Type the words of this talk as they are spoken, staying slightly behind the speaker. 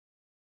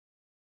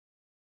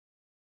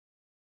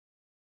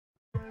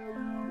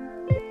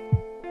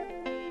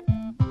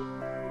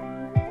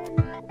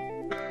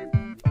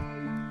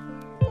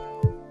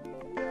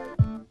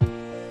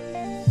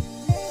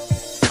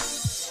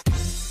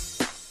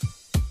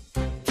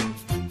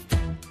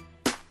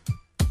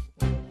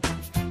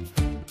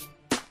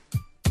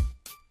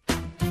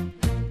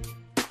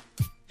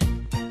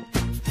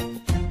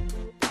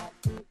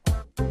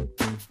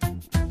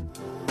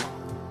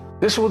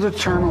This will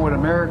determine what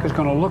America is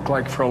going to look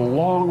like for a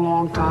long,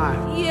 long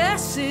time.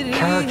 Yes, it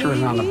Character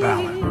is on the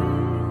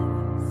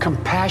ballot.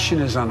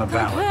 Compassion is on the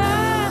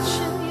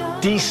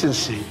ballot.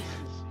 Decency,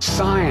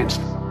 science,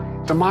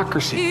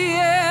 democracy.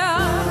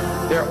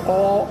 Yeah. They're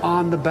all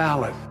on the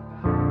ballot.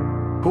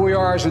 Who we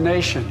are as a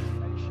nation,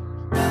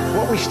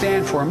 what we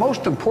stand for, and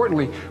most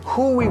importantly,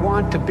 who we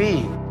want to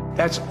be.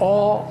 That's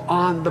all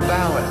on the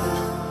ballot.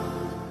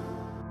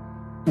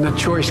 And the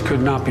choice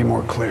could not be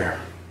more clear.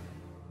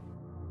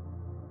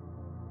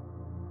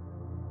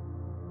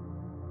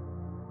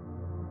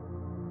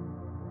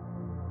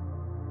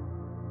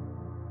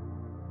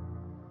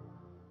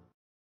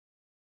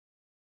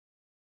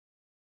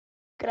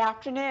 Good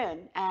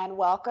afternoon, and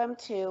welcome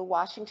to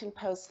Washington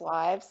Post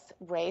Live's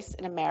Race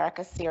in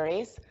America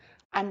series.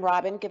 I'm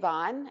Robin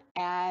Givhan,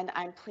 and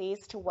I'm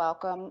pleased to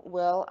welcome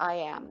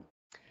will.i.am.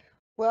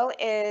 Will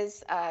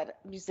is a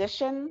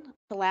musician,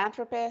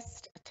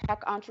 philanthropist, a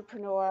tech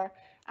entrepreneur,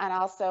 and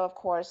also, of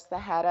course, the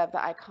head of the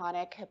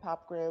iconic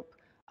hip-hop group,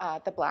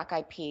 the Black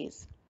Eyed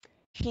Peas.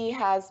 He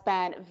has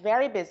been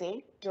very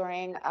busy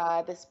during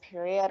this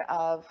period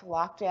of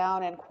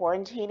lockdown and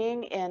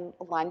quarantining in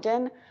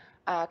London,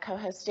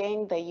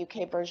 co-hosting the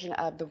UK version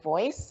of The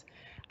Voice.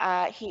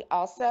 He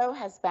also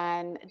has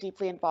been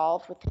deeply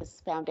involved with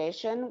his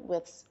foundation,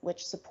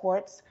 which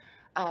supports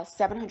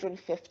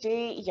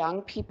 750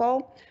 young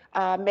people,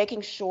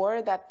 making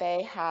sure that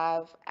they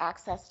have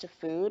access to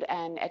food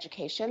and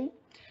education.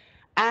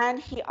 And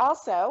he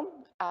also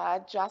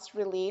just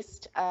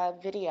released a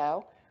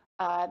video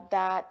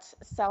that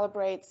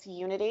celebrates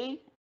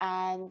unity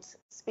and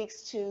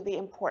speaks to the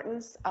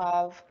importance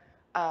of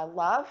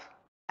love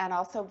and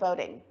also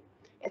voting.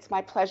 It's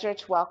my pleasure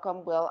to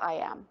welcome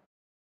will.i.am.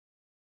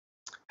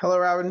 Hello,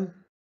 Robin.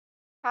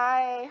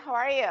 Hi, how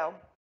are you?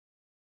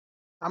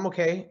 I'm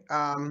okay.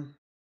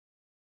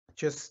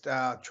 Just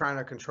trying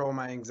to control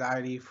my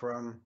anxiety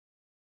from,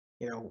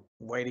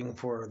 waiting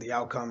for the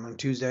outcome on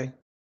Tuesday.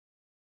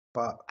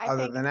 But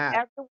other than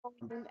that,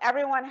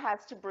 everyone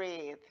has to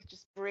breathe.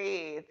 Just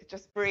breathe.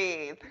 Just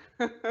breathe.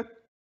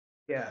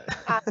 yeah.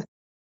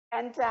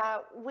 And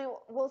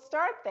we'll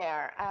start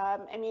there.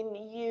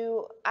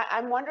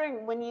 I'm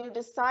wondering, when you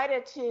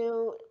decided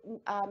to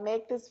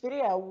make this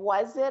video,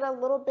 was it a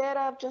little bit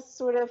of just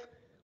sort of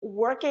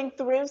working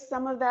through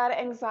some of that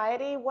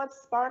anxiety? What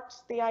sparked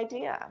the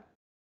idea?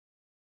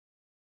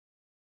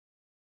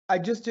 I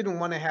just didn't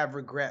want to have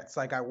regrets,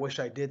 like I wish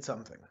I did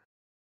something.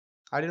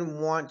 I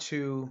didn't want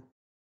to,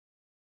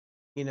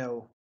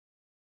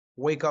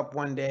 wake up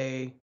one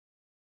day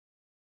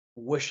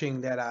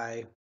wishing that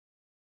I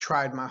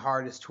tried my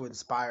hardest to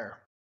inspire,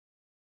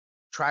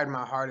 tried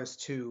my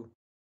hardest to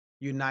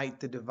unite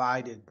the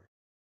divided,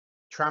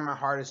 try my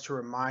hardest to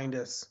remind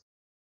us,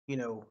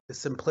 the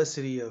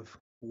simplicity of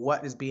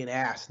what is being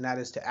asked, and that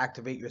is to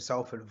activate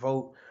yourself and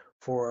vote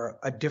for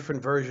a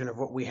different version of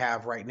what we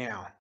have right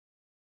now.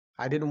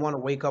 I didn't want to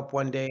wake up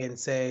one day and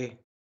say,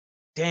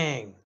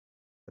 dang,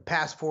 the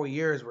past 4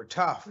 years were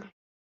tough,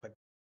 but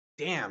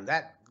damn,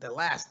 the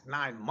last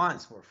 9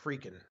 months were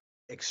freaking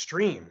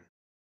extreme.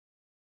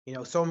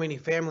 So many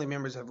family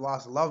members have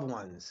lost loved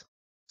ones.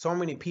 So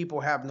many people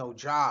have no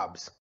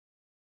jobs.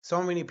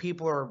 So many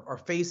people are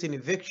facing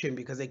eviction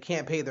because they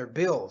can't pay their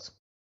bills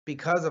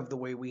because of the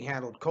way we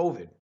handled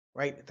COVID,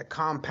 right? The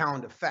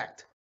compound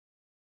effect.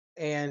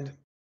 And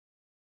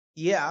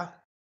yeah,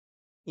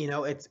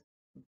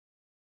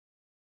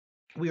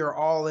 we are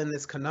all in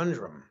this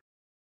conundrum.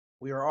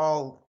 We are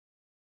all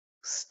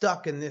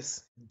stuck in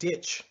this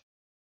ditch.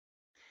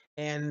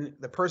 And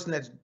the person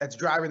that's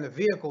driving the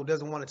vehicle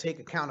doesn't want to take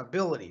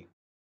accountability.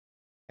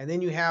 And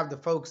then you have the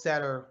folks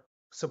that are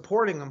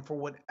supporting them for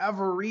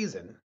whatever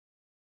reason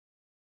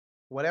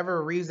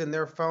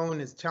their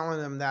phone is telling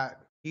them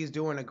that he's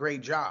doing a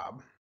great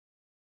job.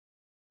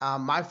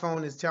 My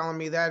phone is telling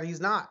me that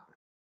he's not.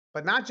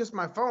 But not just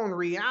my phone,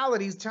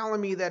 reality's telling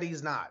me that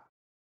he's not.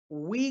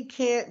 We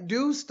can't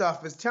do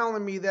stuff is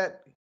telling me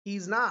that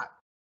he's not.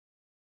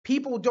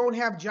 People don't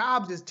have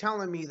jobs is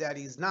telling me that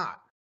he's not.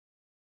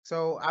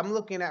 So I'm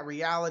looking at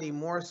reality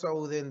more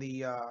so than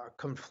the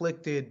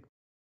conflicted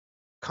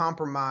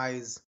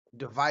compromise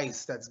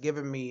device that's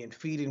giving me and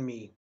feeding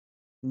me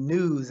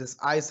news, this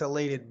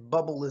isolated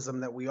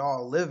bubbleism that we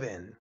all live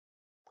in.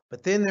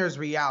 But then there's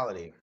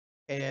reality,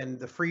 and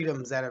the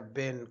freedoms that have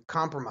been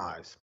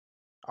compromised,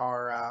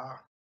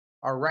 our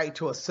right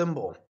to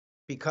assemble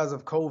because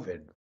of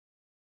COVID,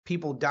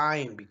 people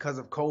dying because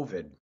of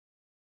COVID.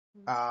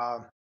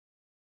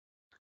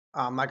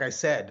 Like I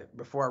said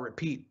before, I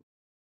repeat,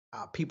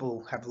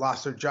 people have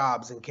lost their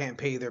jobs and can't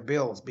pay their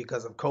bills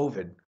because of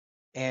COVID.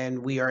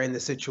 And we are in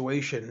the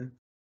situation,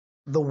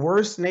 the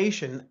worst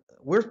nation,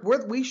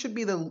 we should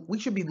be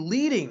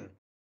leading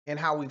in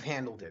how we've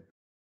handled it.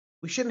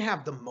 We shouldn't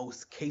have the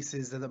most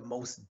cases and the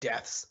most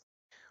deaths.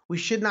 We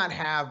should not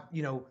have,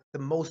 the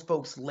most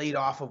folks laid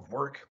off of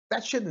work.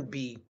 That shouldn't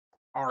be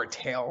our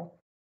tale.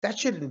 That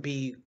shouldn't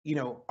be,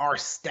 our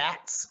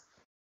stats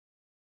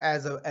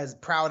as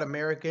proud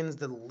Americans,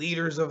 the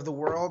leaders of the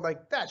world.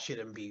 Like that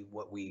shouldn't be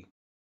what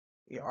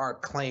our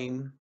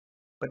claim,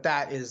 but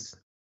that is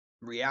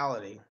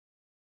reality.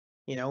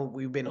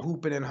 We've been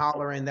hooping and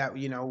hollering that,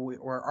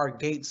 or our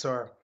gates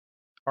are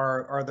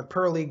the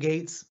pearly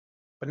gates,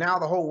 but now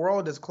the whole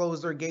world has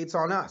closed their gates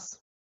on us.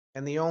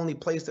 And the only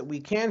place that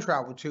we can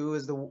travel to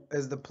is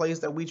the place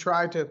that we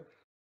try to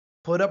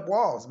put up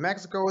walls.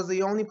 Mexico is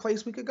the only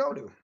place we could go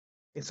to.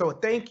 And so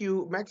thank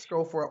you,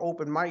 Mexico, for an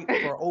open mind,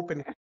 for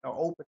an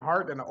open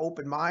heart and an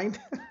open mind.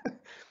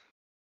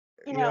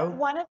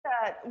 One of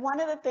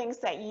the things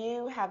that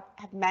you have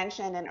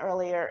mentioned in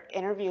earlier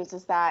interviews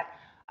is that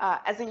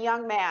as a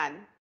young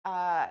man,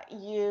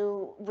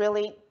 you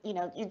really,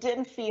 you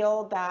didn't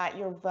feel that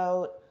your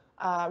vote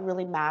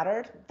really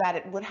mattered, that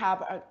it would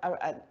have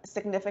a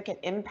significant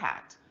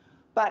impact.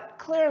 But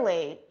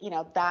clearly,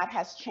 that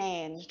has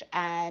changed,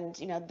 and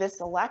this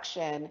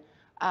election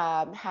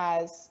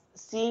has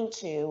seemed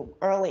to,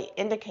 early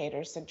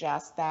indicators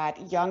suggest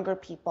that younger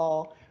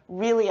people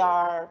really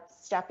are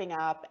stepping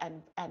up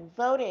and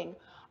voting.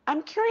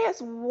 I'm curious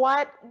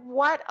what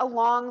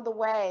along the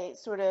way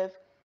sort of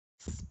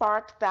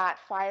sparked that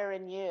fire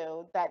in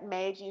you that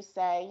made you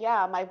say,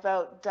 yeah, my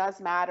vote does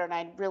matter and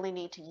I really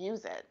need to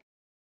use it.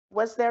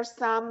 Was there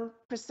some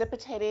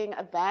precipitating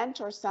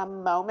event or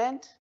some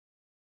moment?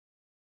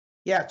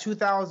 Yeah,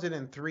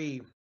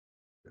 2003,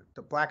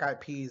 the Black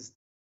Eyed Peas.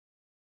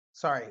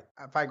 Sorry,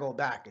 if I go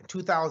back in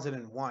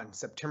 2001,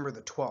 September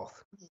the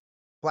 12th,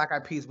 Black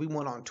Eyed Peas, we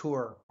went on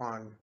tour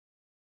on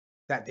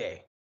that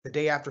day, the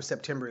day after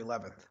September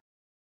 11th.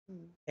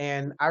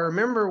 And I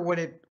remember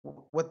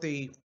what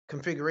the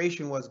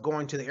configuration was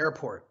going to the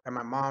airport, and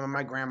my mom and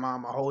my grandma,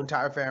 my whole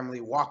entire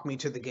family walked me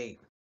to the gate.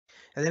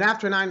 And then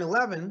after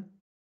 9/11,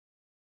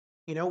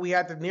 we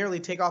had to nearly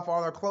take off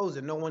all our clothes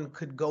and no one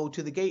could go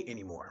to the gate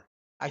anymore.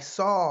 I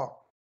saw,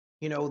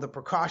 the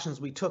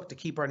precautions we took to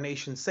keep our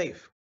nation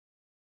safe.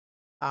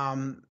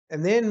 And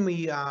then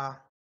we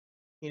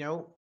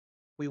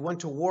went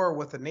to war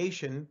with a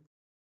nation,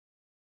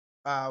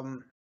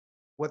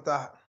 with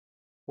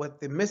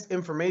the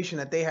misinformation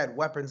that they had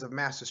weapons of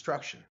mass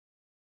destruction.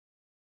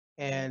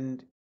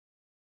 And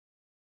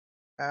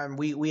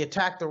we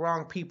attacked the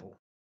wrong people.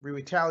 We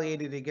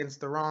retaliated against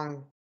the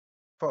wrong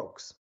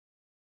folks.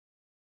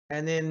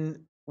 And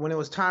then when it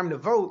was time to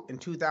vote in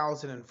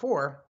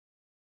 2004,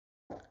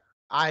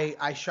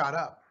 I shot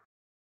up.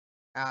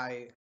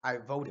 I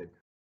voted.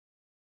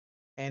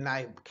 And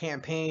I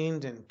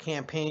campaigned and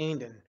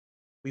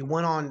we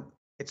went on.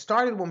 It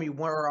started when we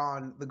were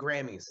on the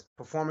Grammys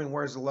performing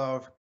Words of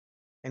Love,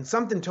 and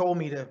something told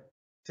me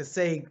to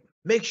say,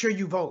 make sure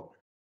you vote.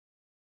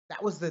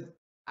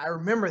 I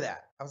remember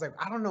that. I was like,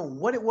 I don't know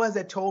what it was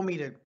that told me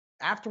to,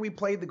 after we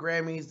played the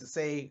Grammys, to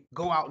say,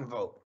 go out and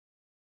vote.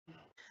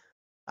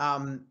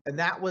 And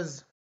that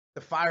was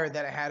the fire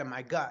that I had in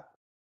my gut.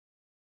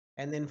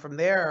 And then from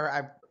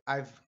there,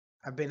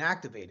 I've been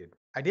activated.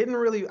 I don't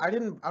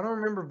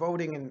remember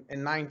voting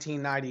in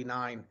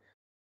 1999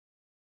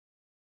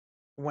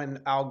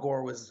 when Al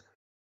Gore was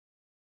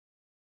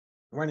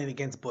running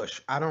against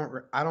Bush. I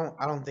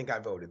don't think I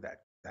voted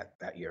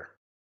that year.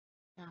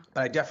 Yeah.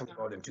 But I definitely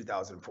voted in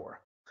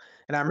 2004.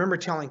 And I remember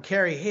telling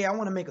Carrie, hey, I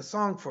want to make a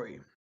song for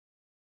you.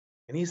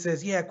 And he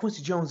says, yeah,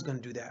 Quincy Jones is going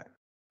to do that.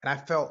 And I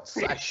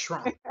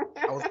shrunk.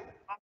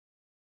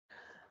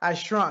 I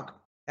shrunk.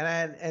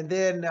 And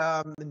then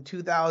in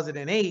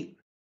 2008,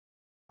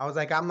 I was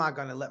like, I'm not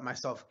going to let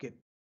myself get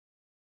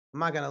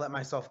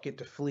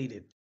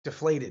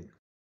deflated.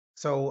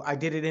 So I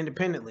did it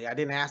independently. I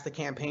didn't ask the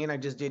campaign. I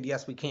just did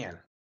Yes We Can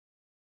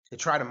to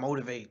try to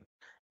motivate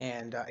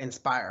and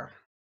inspire.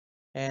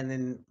 And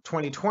in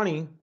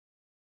 2020,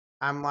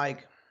 I'm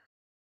like,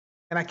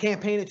 and I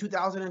campaigned in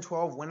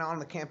 2012, went on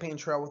the campaign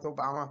trail with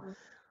Obama.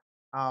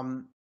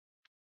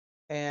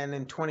 And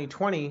in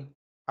 2020,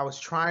 I was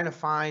trying to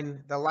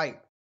find the light.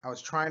 I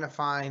was trying to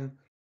find,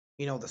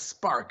 the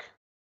spark.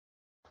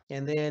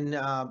 And then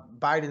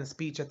Biden's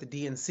speech at the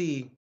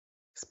DNC,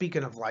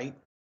 speaking of light,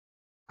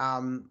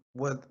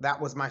 that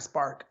was my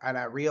spark. And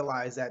I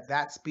realized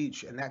that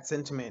speech and that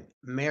sentiment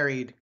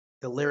married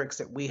the lyrics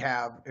that we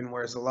have in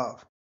Where's the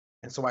Love.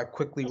 And so I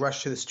quickly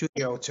rushed to the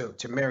studio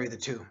to marry the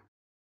two.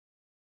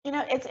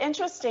 It's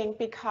interesting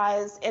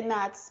because in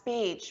that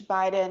speech,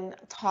 Biden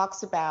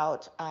talks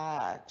about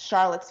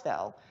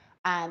Charlottesville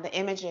and the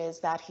images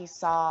that he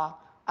saw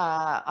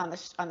on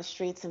the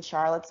streets in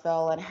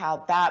Charlottesville and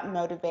how that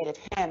motivated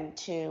him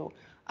to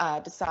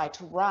decide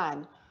to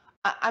run.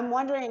 I'm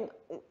wondering,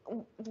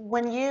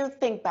 when you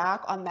think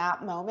back on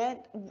that moment,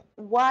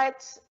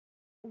 what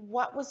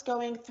was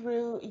going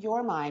through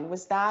your mind?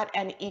 Was that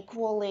an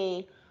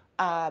equally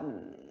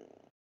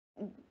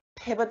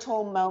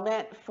pivotal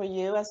moment for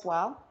you as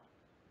well?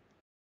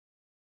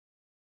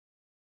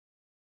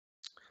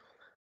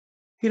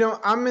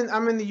 I'm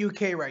in the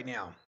UK right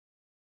now.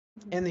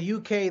 Mhm. In the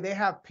UK, they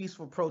have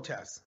peaceful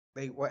protests.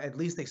 Well, at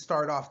least they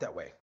start off that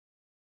way.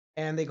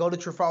 And they go to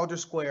Trafalgar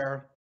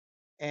Square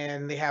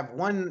and they have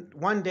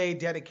one day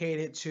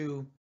dedicated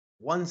to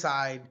one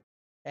side,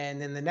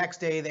 and then the next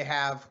day they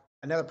have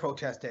another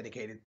protest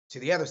dedicated to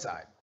the other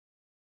side.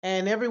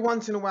 And every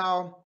once in a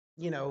while,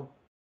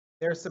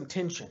 there's some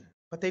tension,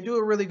 but they do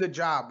a really good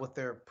job with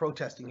their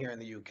protesting here in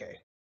the UK.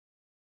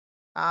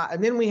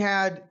 And then we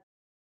had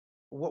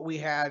what we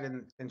had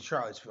in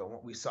Charlottesville,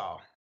 what we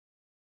saw.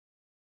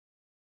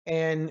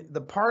 And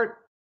the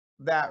part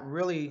that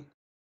really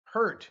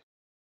hurt,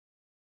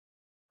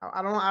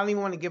 I don't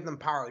even want to give them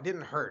power. It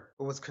didn't hurt.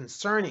 What was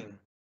concerning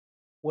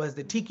was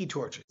the tiki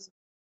torches.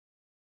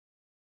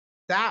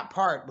 That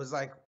part was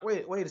like,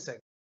 wait a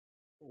second.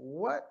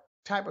 What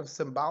type of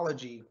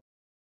symbology?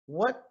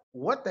 What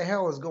the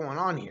hell is going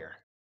on here?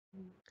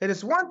 And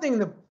it's one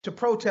thing to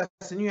protest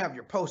and you have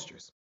your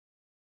posters,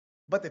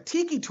 but the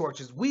tiki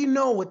torches, we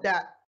know what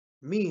that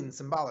means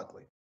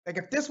symbolically. Like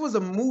if this was a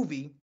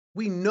movie,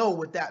 we know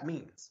what that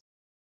means.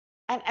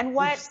 And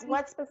what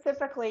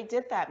specifically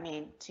did that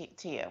mean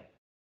to you?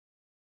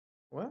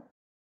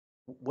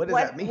 What does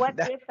that mean? What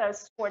did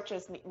those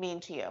torches mean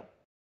to you?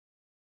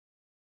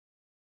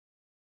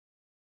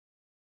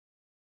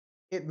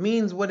 It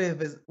means what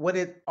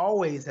it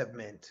always have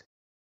meant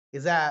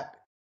is that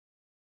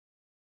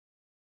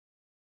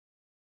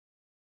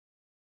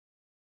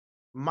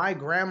my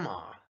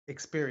grandma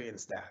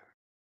experienced that.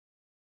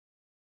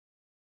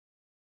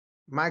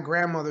 My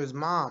grandmother's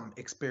mom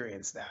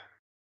experienced that.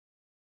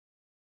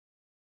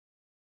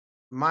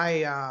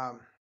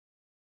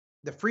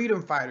 The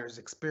freedom fighters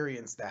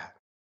experienced that.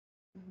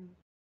 Mhm.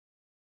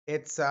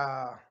 It's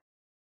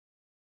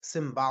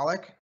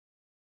symbolic,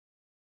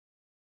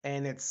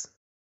 and it's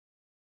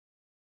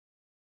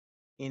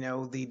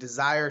the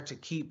desire to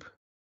keep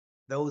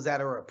those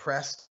that are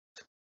oppressed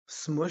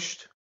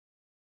smushed.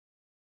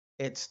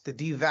 It's the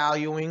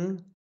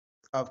devaluing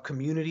of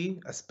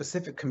community, a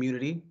specific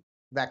community,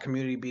 that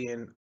community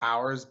being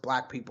ours,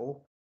 Black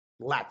people,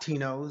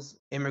 Latinos,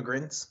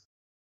 immigrants,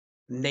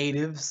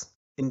 natives,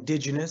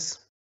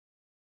 indigenous.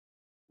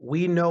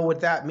 We know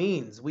what that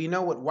means. We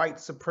know what white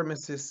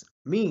supremacist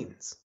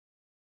means.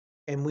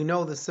 And we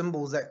know the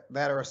symbols that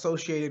are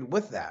associated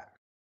with that.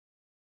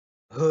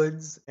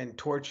 Hoods and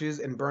torches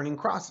and burning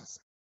crosses.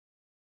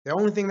 The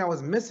only thing that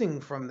was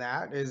missing from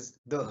that is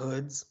the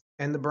hoods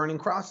and the burning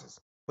crosses.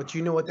 But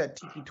you know what that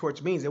tiki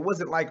torch means. It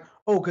wasn't like,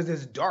 oh, because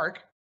it's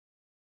dark.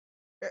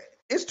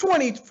 It's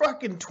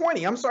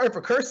 20. I'm sorry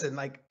for cursing.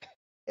 Like,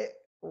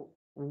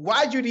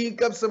 why'd you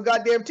ink up some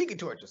goddamn tiki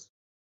torches?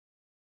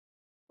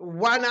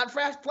 Why not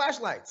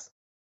flashlights?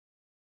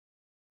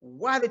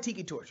 Why the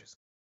tiki torches?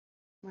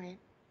 Right.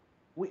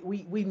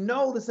 We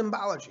know the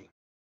symbology.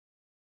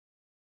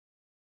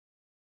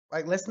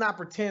 Like, let's not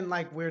pretend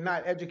like we're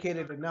not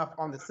educated enough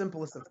on the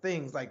simplest of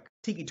things, like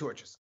tiki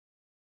torches.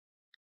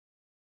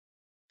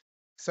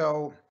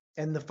 So,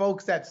 and the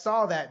folks that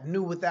saw that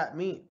knew what that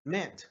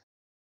meant.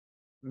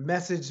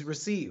 Message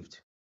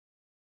received.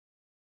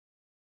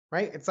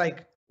 Right? It's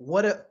like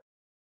what a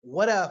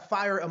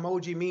fire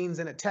emoji means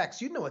in a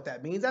text. You know what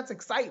that means. That's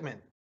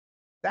excitement.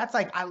 That's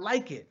like, I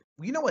like it.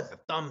 You know what the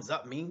thumbs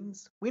up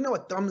means. We know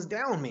what thumbs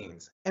down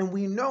means. And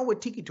we know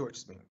what tiki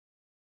torches mean.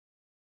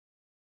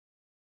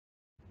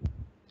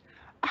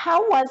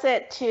 How was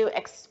it to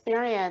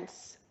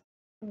experience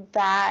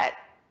that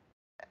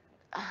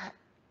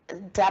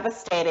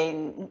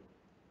devastating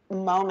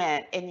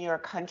moment in your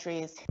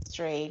country's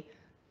history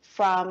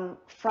from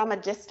a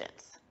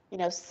distance?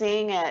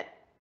 Seeing it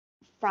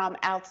from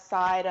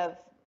outside of,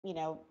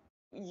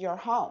 your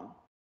home.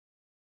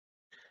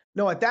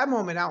 No, at that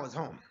moment I was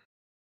home.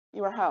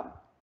 You were home.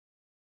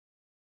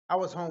 I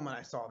was home when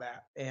I saw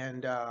that.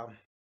 And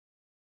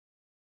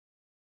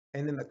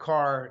then the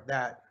car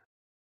that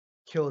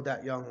killed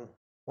that young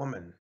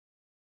woman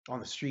on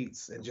the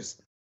streets and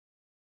just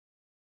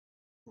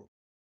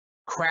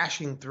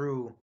crashing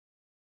through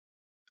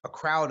a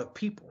crowd of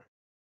people.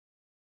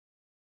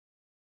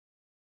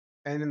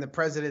 And then the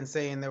president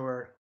saying there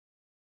were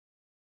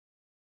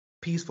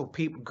peaceful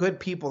people, good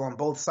people on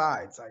both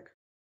sides, like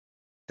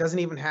doesn't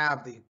even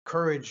have the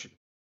courage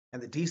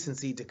and the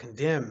decency to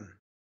condemn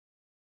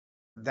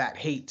that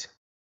hate.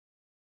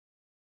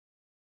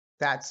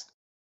 That's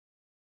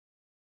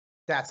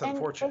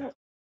unfortunate.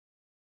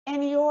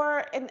 And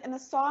in the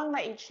song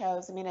that you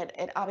chose, I mean,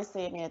 it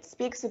obviously, I mean, it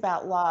speaks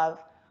about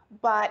love,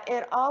 but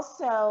it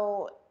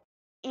also,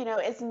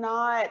 is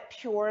not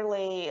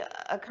purely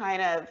a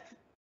kind of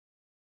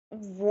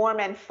warm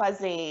and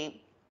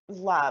fuzzy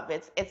love.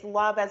 It's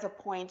love as a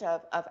point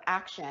of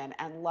action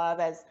and love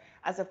as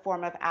a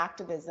form of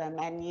activism.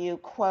 And you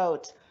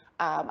quote,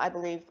 I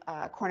believe,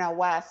 Cornel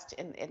West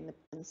in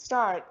the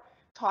start,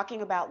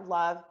 talking about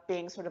love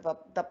being sort of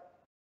the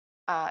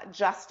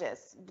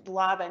justice,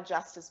 love and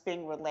justice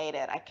being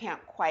related. I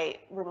can't quite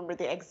remember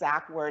the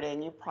exact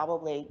wording. You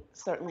probably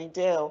certainly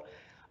do.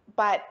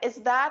 But is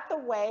that the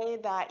way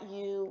that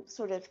you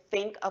sort of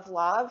think of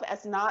love,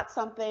 as not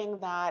something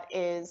that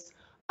is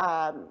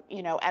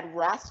at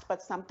rest,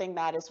 but something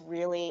that is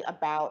really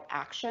about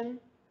action?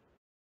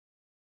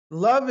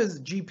 Love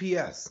is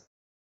GPS.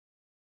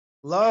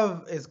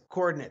 Love is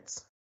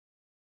coordinates.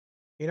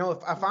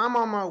 If I'm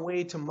on my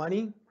way to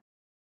money,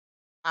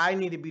 I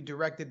need to be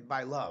directed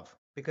by love.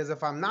 Because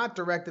if I'm not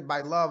directed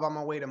by love on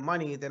my way to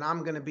money, then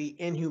I'm going to be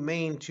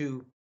inhumane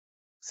to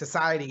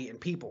society and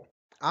people.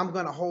 I'm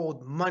going to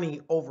hold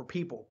money over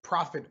people,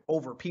 profit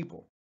over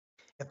people,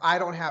 if I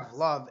don't have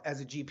love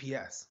as a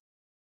GPS.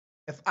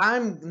 If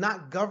I'm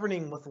not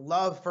governing with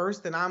love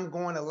first, then I'm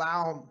going to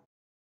allow,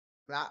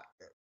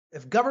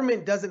 if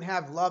government doesn't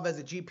have love as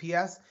a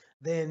GPS,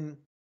 then,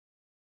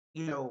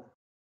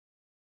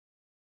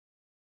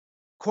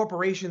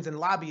 corporations and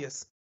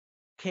lobbyists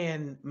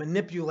can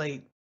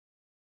manipulate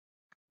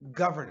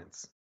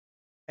governance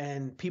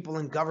and people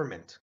in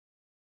government,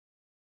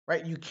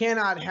 right? You can't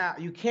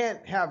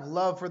have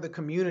love for the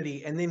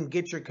community and then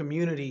get your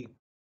community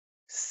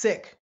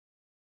sick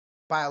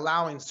by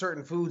allowing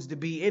certain foods to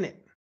be in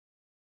it.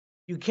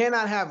 You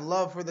cannot have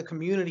love for the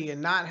community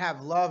and not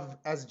have love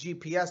as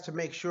GPS to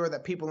make sure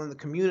that people in the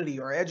community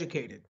are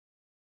educated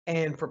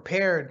and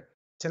prepared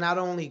to not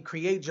only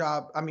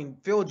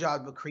fill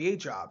jobs, but create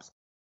jobs.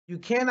 You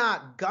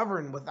cannot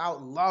govern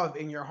without love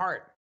in your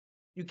heart.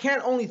 You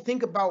can't only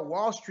think about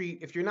Wall Street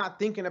if you're not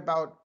thinking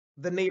about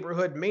the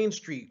neighborhood Main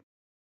Street.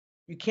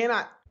 You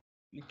can't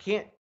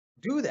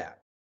do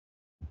that.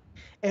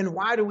 And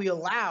why do we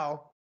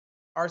allow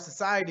our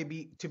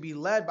society to be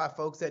led by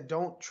folks that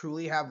don't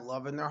truly have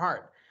love in their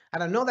heart?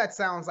 And I know that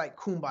sounds like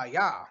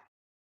kumbaya,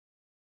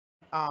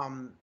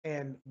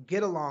 and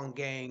get along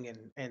gang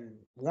and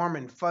warm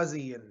and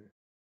fuzzy,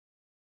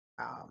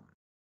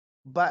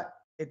 but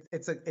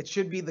it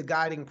should be the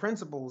guiding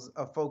principles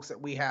of folks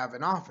that we have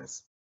in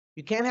office.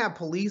 You can't have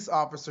police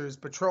officers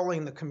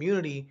patrolling the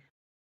community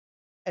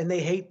and they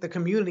hate the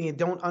community and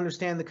don't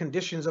understand the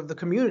conditions of the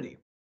community.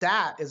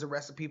 That is a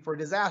recipe for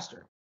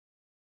disaster.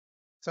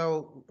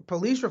 So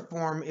police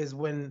reform is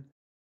when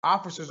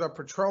officers are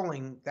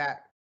patrolling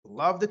that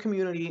love the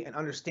community and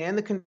understand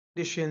the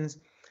conditions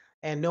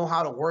and know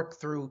how to work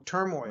through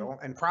turmoil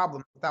and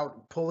problems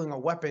without pulling a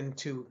weapon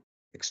to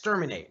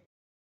exterminate.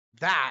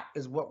 That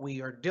is what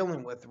we are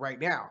dealing with right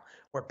now,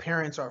 where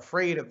parents are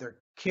afraid of their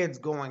kids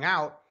going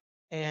out,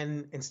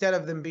 and instead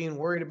of them being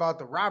worried about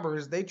the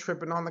robbers, they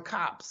tripping on the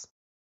cops.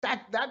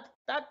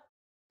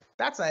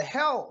 That's a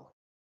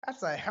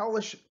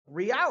hellish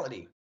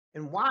reality.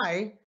 And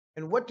why?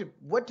 And what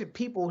do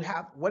people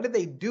have? What do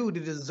they do to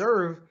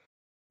deserve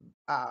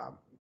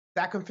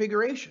that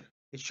configuration?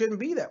 It shouldn't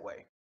be that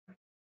way.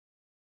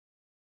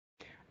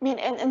 I mean,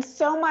 and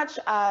so much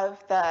of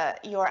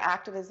your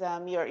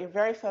activism, you're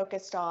very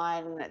focused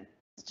on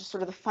just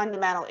sort of the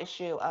fundamental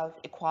issue of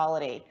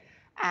equality,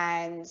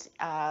 and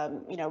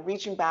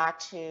reaching back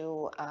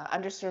to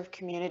underserved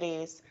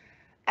communities.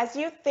 As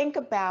you think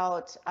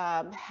about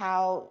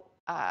how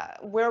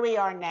where we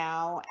are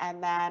now,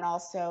 and then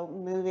also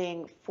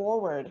moving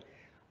forward,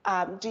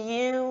 do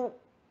you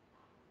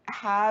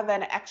have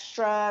an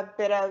extra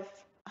bit of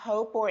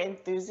hope or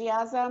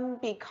enthusiasm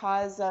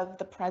because of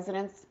the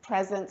president's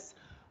presence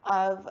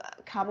of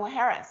Kamala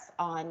Harris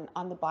on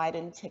the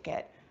Biden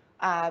ticket?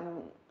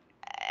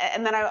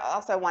 And then I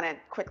also want to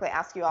quickly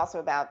ask you also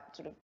about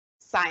sort of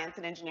science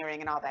and engineering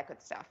and all that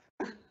good stuff.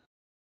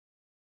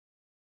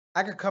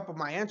 I could couple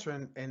my answer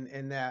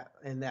in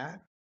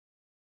that.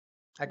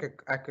 I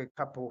could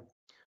couple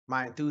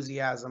my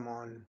enthusiasm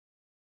on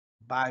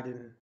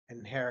Biden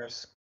and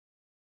Harris,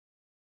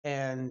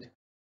 and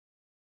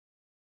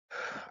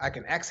I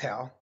can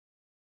exhale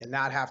and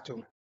not have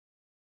to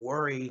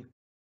worry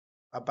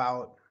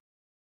about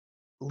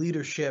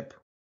leadership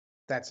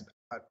that's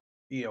a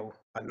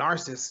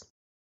narcissist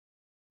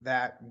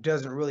that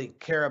doesn't really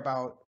care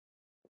about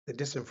the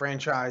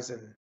disenfranchised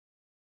and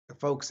the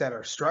folks that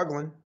are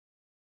struggling.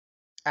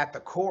 At the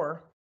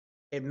core,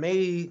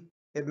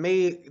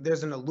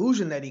 there's an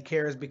illusion that he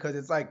cares because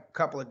it's like a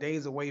couple of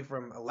days away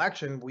from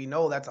election. We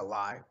know that's a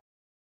lie.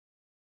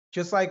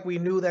 Just like we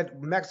knew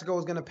that Mexico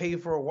was going to pay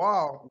for a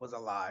wall was a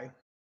lie.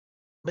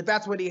 But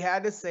that's what he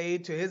had to say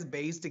to his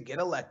base to get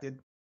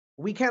elected.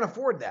 We can't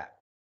afford that,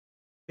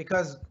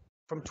 because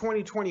from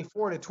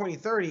 2024 to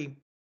 2030,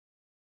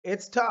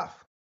 it's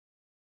tough.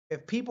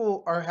 If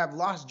people have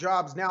lost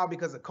jobs now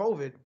because of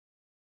COVID,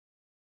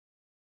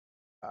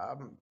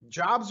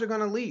 jobs are going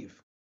to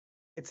leave.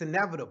 It's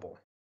inevitable.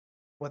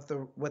 With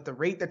the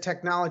rate that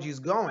technology is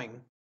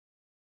going,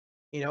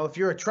 if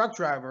you're a truck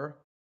driver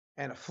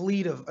and a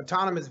fleet of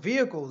autonomous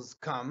vehicles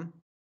come,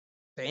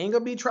 they ain't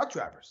gonna be truck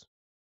drivers.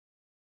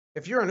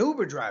 If you're an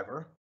Uber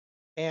driver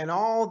and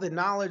all the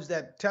knowledge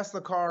that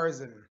Tesla cars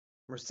and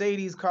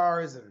Mercedes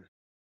cars and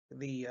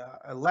the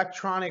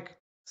electronic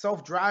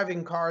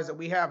self-driving cars that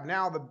we have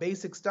now, the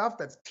basic stuff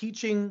that's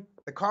teaching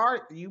the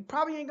car, you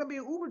probably ain't gonna be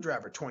an Uber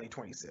driver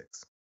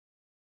 2026.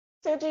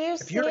 So do you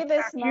see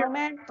this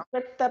moment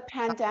with the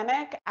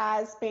pandemic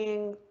as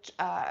being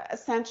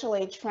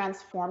essentially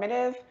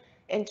transformative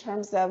in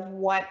terms of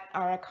what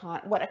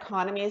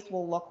economies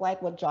will look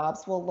like, what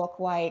jobs will look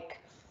like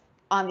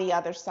on the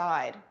other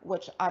side,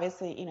 which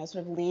obviously,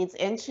 sort of leads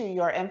into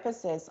your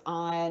emphasis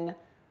on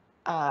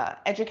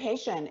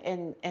education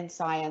in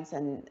science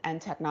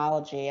and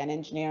technology and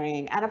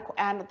engineering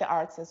and the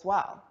arts as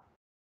well.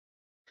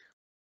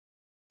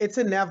 It's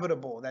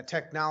inevitable that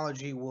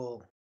technology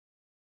will,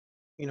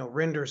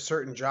 render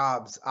certain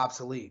jobs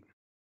obsolete.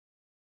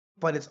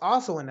 But it's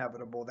also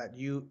inevitable that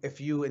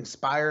if you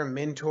inspire,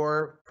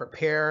 mentor,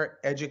 prepare,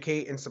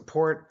 educate, and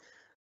support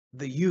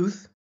the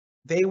youth,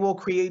 they will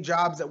create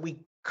jobs that we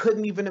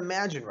couldn't even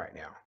imagine right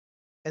now.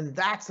 And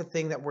that's the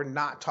thing that we're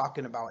not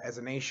talking about as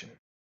a nation.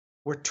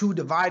 We're too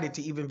divided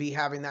to even be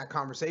having that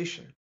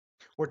conversation.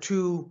 We're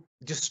too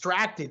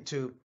distracted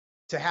to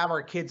have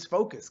our kids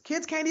focus.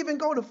 Kids can't even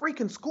go to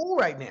freaking school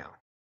right now.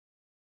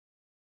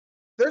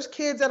 There's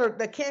kids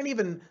that can't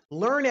even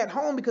learn at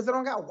home because they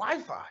don't got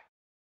Wi-Fi.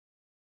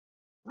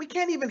 We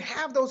can't even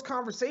have those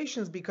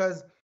conversations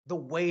because the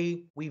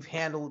way we've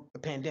handled the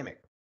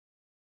pandemic.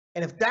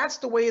 And if that's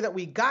the way that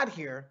we got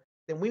here,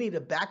 then we need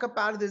to back up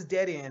out of this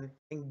dead end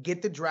and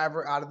get the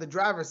driver out of the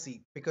driver's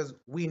seat, because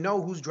we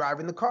know who's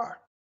driving the car.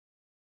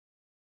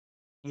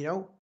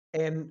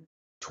 And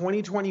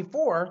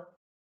 2024,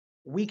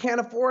 we can't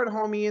afford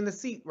homie in the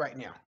seat right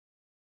now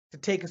to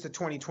take us to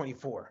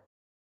 2024.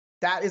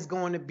 That is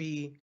going to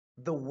be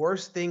the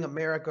worst thing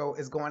America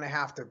is going to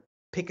have to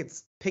pick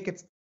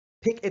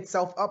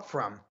itself up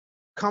from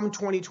come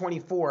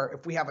 2024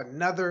 if we have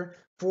another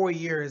 4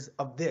 years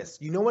of this.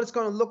 You know what it's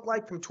going to look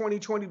like from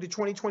 2020 to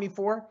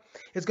 2024?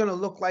 It's going to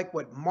look like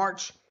what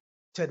March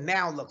to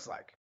now looks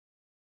like,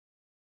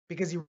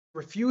 because he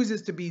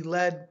refuses to be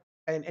led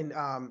and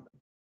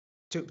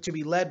to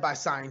be led by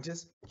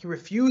scientists. He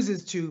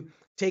refuses to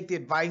take the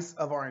advice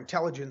of our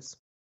intelligence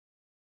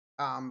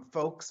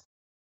folks.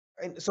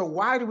 And so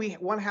why do we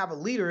want to have a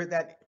leader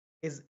that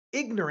is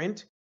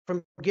ignorant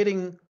from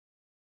getting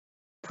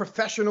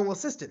professional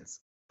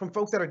assistance from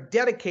folks that are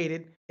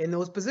dedicated in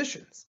those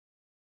positions?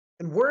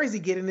 And where is he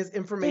getting his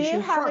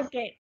information from?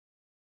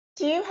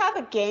 Do you have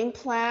a game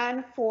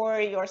plan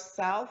for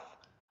yourself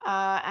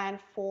and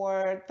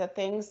for the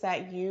things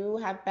that you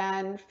have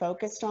been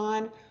focused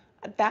on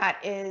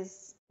that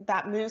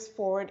moves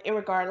forward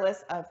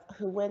irregardless of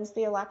who wins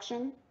the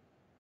election?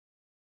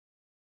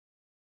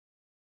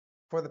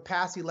 For the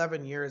past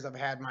 11 years, I've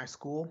had my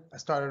school. I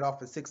started off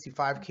with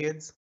 65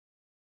 kids.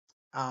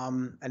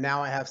 And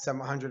now I have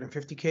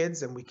 750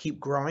 kids, and we keep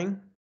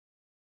growing.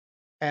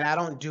 And I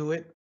don't do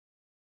it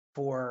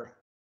for,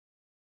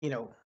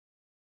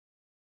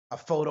 a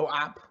photo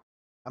op.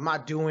 I'm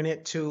not doing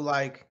it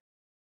to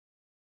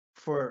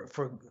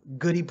for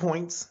goody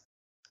points.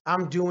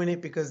 I'm doing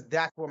it because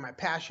that's where my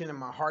passion and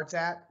my heart's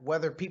at.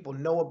 Whether people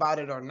know about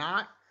it or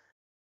not,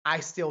 I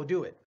still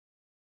do it.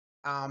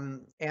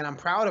 And I'm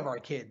proud of our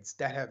kids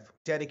that have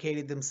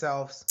dedicated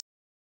themselves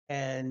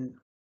and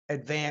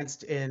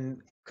advanced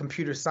in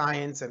computer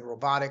science and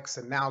robotics,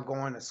 and now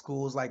going to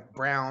schools like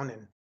Brown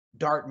and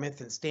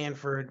Dartmouth and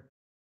Stanford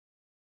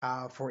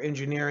for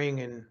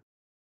engineering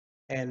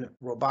and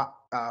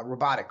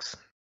robotics.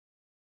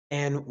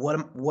 And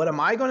what am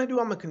I going to do?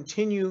 I'm going to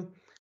continue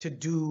to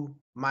do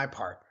my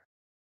part,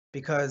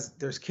 because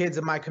there's kids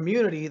in my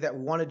community that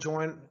want to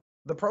join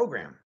the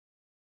program,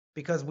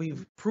 because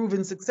we've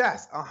proven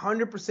success.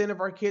 100% of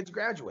our kids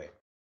graduate,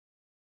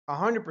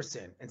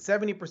 100%, and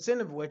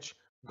 70% of which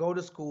go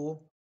to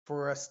school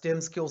for a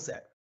STEM skill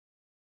set.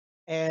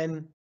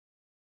 And,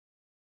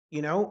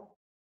 and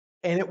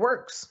it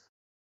works.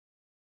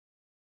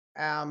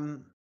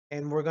 And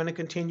we're going to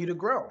continue to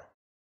grow.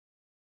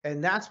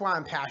 And that's why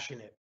I'm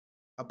passionate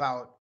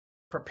about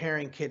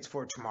preparing kids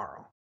for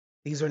tomorrow.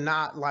 These are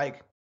not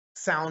like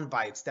sound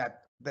bites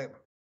that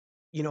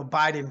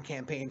Biden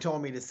campaign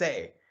told me to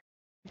say.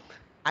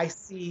 I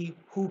see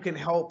who can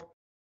help,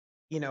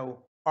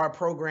 our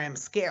program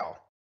scale.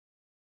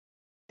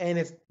 And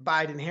it's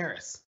Biden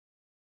Harris.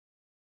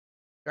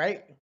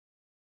 Right?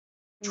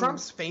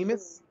 Trump's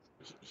famous.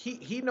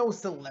 He knows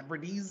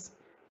celebrities.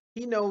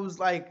 He knows,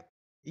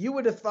 you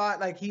would have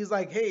thought he's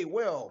like, hey,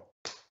 Will,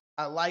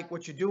 I like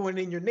what you're doing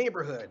in your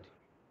neighborhood.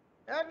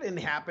 That didn't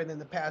happen in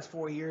the past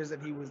 4 years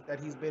that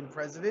he's been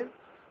president,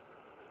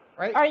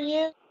 right? Are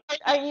you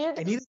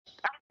And he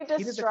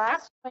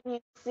distressed when you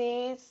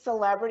see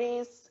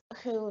celebrities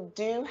who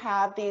do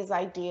have these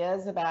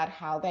ideas about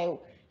how they,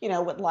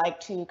 would like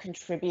to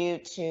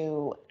contribute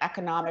to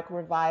economic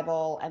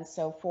revival and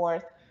so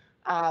forth,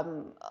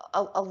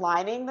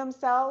 aligning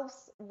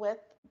themselves with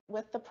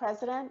the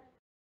president?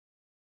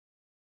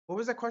 What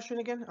was that question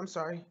again? I'm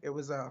sorry. It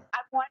was I'm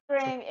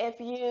wondering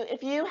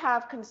if you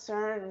have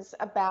concerns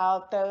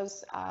about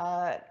those,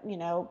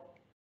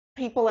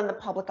 people in the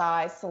public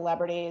eye,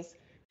 celebrities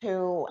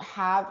who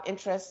have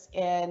interests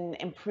in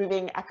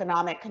improving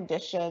economic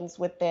conditions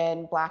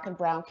within Black and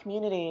Brown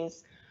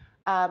communities,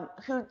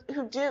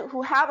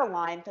 who have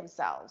aligned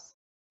themselves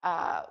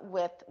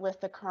with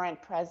the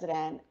current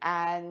president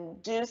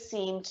and do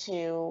seem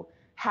to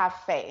have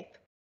faith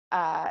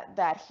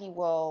that he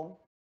will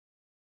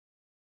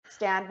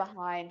stand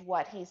behind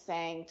what he's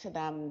saying to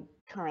them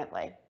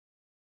currently.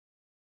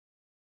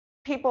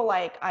 people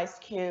like Ice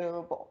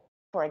Cube,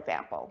 for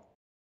example?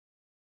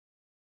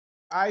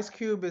 Ice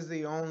Cube is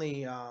the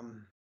only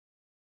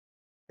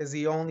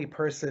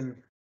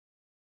person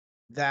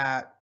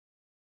that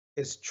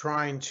is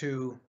trying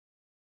to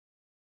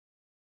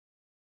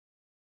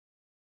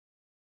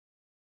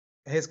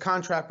his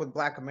contract with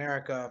Black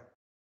America.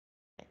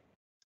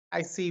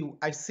 I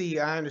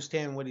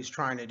understand what he's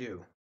trying to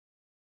do.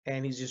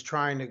 And he's just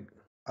trying to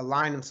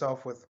align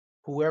himself with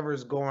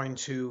whoever's going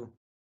to,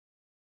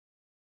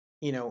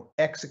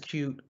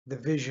 execute the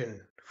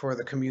vision for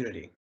the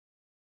community.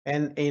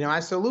 And I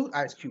salute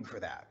Ice Cube for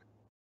that.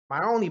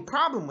 My only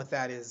problem with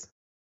that is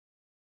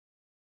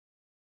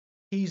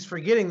he's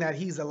forgetting that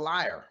he's a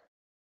liar.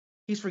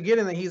 He's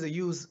forgetting that he's a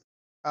used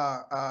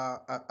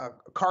a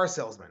car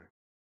salesman.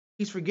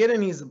 He's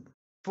forgetting he's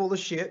full of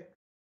shit.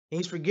 And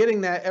he's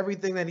forgetting that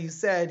everything that he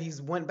said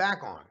he's went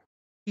back on.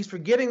 He's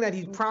forgetting that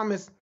he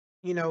promised,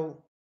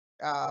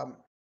 um,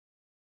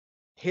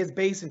 his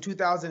base in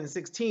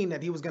 2016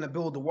 that he was going to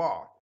build the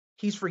wall.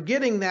 He's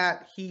forgetting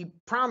that he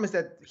promised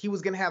that he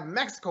was going to have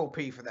Mexico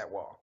pay for that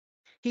wall.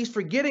 He's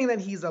forgetting that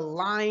he's a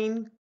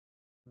lying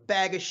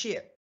bag of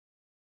shit.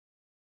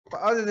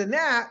 But other than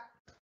that,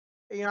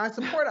 I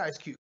support Ice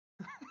Cube.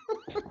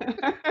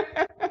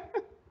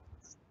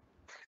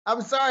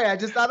 I'm sorry, I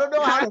don't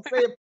know how to say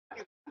it.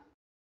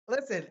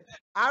 Listen,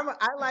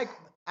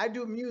 I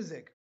do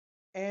music,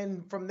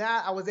 and from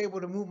that I was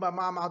able to move my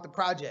mom out the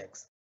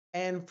projects.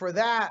 And for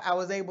that, I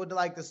was able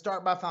to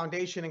start my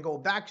foundation and go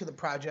back to the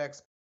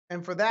projects.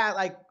 And for that,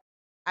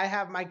 I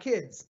have my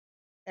kids,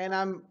 and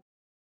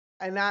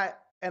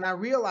I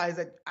realize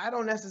that I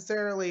don't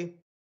necessarily,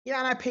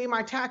 and I pay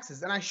my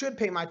taxes, and I should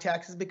pay my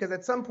taxes because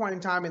at some point in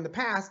time in the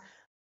past,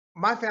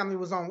 my family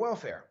was on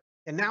welfare.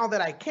 And now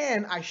that I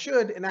can, I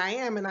should, and I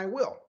am, and I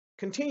will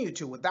continue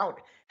to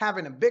without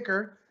having to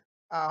bicker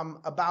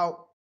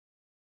about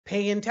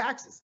paying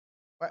taxes.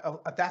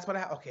 If that's what I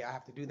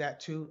have to do that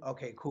too.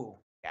 Okay,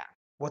 cool. Yeah.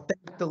 Well,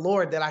 thank the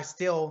Lord that I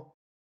still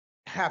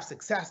have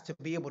success to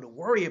be able to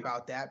worry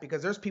about that,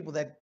 because there's people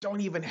that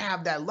don't even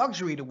have that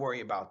luxury to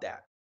worry about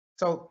that.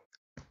 So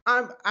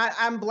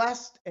I'm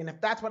blessed, and if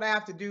that's what I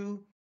have to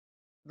do,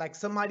 like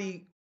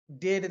somebody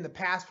did in the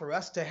past for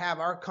us to have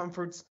our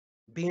comforts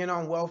being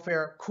on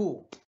welfare,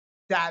 cool.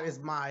 That is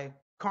my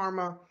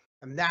karma,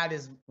 and that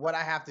is what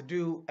I have to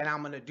do, and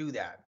I'm going to do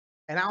that.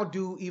 And I'll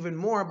do even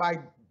more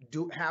by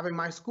having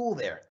my school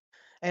there.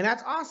 And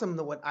that's awesome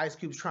what Ice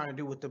Cube's trying to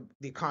do with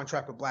the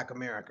contract with Black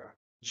America.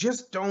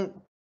 Just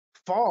don't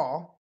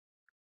fall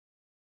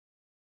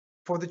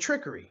for the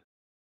trickery.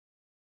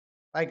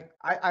 Like,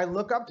 I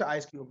look up to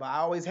Ice Cube, I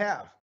always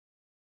have.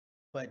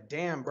 But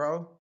damn,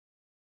 bro,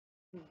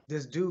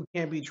 this dude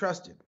can't be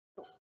trusted.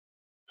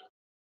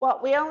 Well,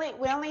 we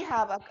only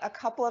have a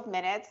couple of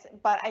minutes,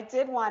 but I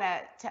did want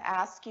to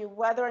ask you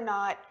whether or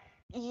not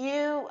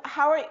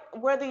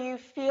whether you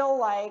feel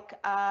like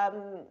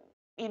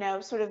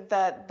sort of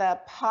the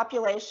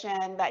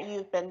population that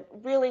you've been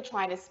really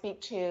trying to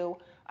speak to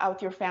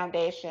with your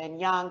foundation,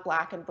 young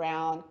Black and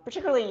brown,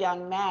 particularly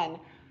young men.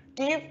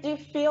 Do you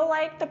feel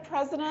like the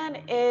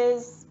president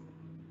is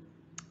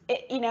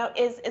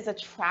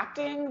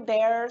attracting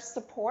their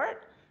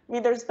support? I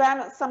mean, there's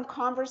been some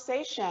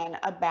conversation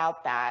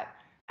about that,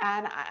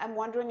 and I'm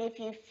wondering if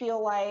you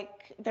feel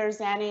like there's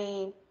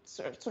any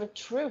sort of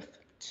truth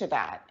to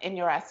that in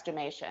your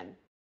estimation.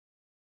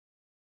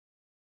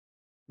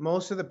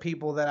 Most of the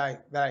people that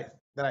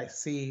I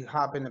see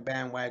hop in the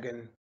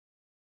bandwagon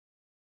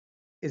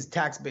is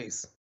tax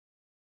base.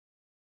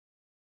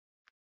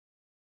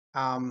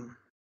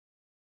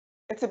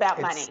 It's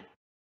about money.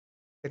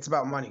 It's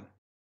about money.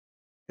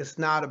 It's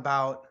not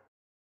about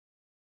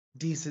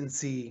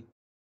decency.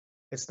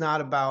 It's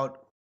not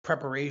about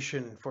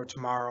preparation for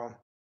tomorrow.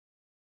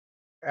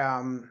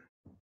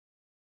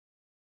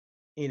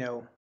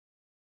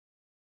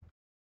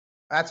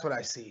 That's what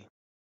I see.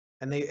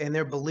 And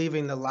they're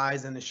believing the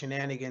lies and the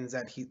shenanigans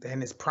that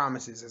and his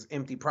promises, his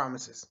empty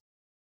promises.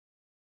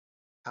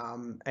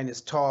 And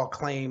his tall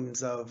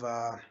claims of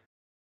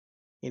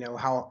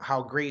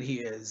how great he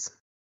is,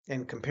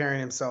 and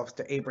comparing himself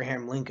to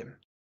Abraham Lincoln.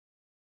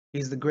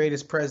 He's the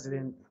greatest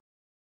president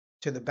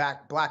to the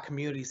Black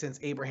community since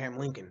Abraham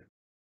Lincoln,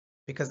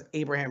 because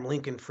Abraham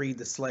Lincoln freed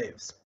the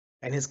slaves,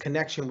 and his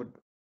connection with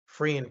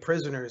freeing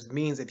prisoners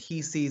means that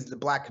he sees the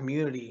Black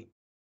community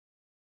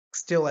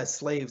still as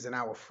slaves, and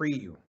I will free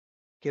you.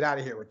 Get out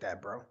of here with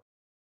that, bro.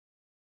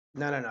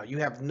 No. You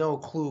have no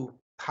clue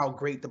how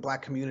great the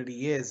Black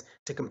community is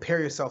to compare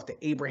yourself to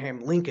Abraham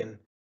Lincoln.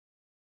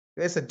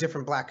 It's a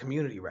different Black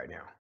community right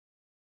now.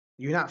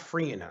 You're not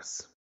freeing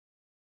us.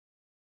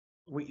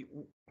 What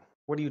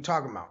are you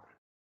talking about?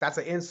 That's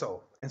an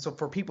insult. And so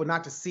for people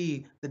not to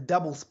see the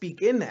double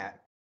speak in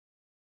that,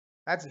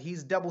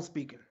 he's double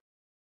speaking.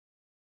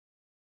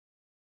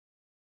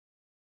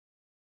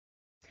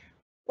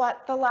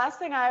 But the last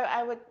thing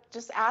I would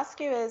just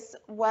ask you is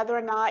whether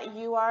or not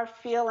you are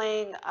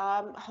feeling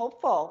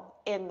hopeful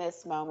in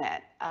this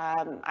moment.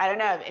 I don't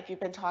know if you've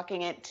been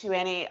talking to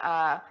any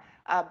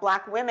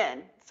Black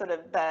women, sort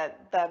of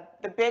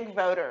the big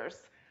voters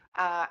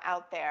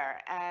out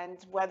there, and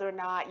whether or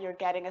not you're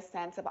getting a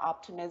sense of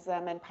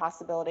optimism and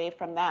possibility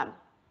from them.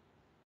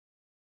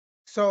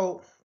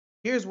 So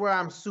here's where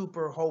I'm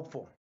super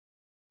hopeful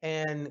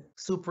and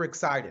super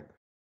excited.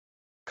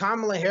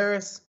 Kamala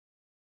Harris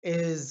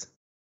is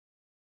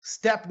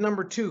step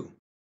number 2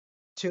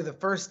 to the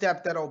first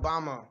step that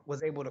Obama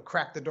was able to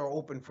crack the door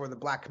open for the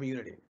Black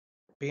community,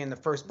 being the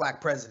first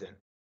Black president.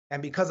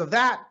 And because of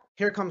that,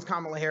 here comes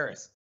Kamala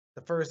Harris,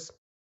 the first,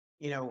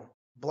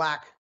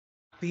 Black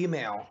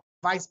female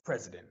vice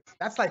president.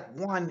 That's like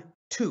 1,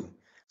 2.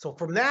 So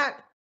from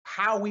that,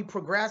 how we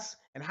progress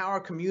and how our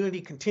community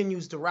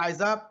continues to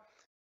rise up,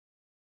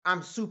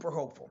 I'm super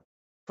hopeful.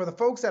 For the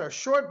folks that are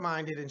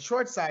short-minded and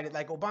short-sighted,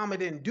 like Obama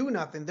didn't do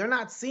nothing, they're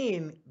not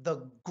seeing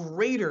the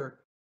greater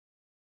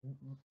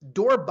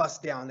door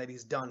bust down that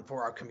he's done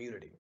for our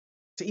community.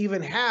 To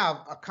even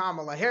have a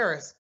Kamala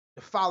Harris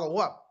to follow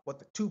up with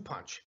the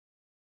 2-punch.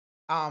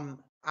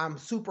 I'm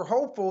super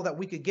hopeful that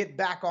we could get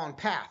back on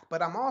path,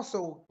 but I'm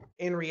also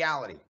in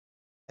reality.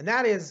 And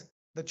that is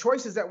the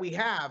choices that we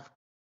have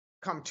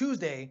come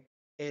Tuesday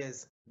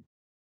is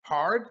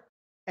hard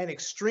and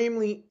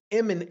extremely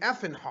and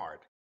effing hard.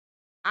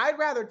 I'd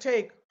rather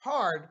take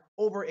hard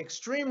over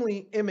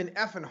extremely and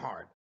effing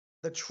hard.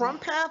 The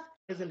Trump path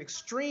is an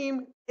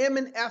extreme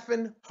and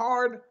effing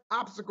hard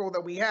obstacle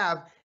that we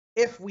have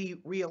if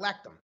we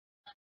reelect them.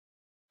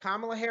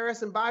 Kamala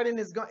Harris and Biden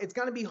it's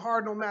going to be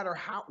hard no matter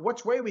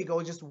which way we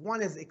go. Just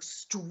one is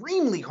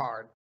extremely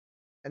hard,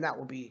 and that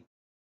will be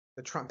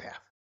the Trump path.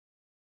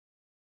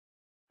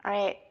 All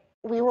right,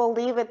 we will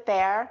leave it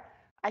there.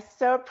 I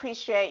so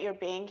appreciate your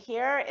being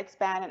here. It's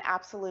been an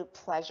absolute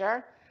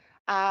pleasure.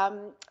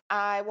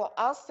 I will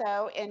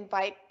also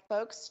invite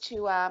folks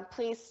to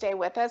please stay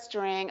with us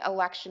during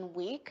election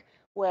week,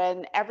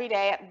 when every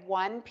day at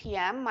 1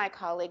 p.m. my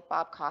colleague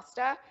Bob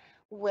Costa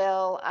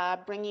will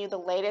bring you the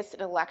latest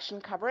in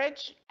election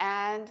coverage.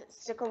 And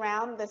stick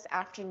around this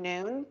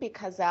afternoon,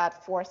 because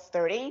at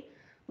 4:30,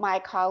 my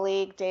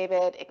colleague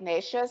David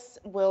Ignatius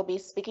will be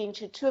speaking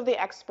to 2 of the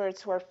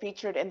experts who are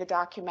featured in the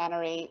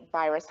documentary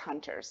Virus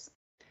Hunters.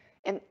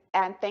 And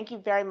thank you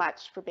very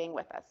much for being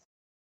with us.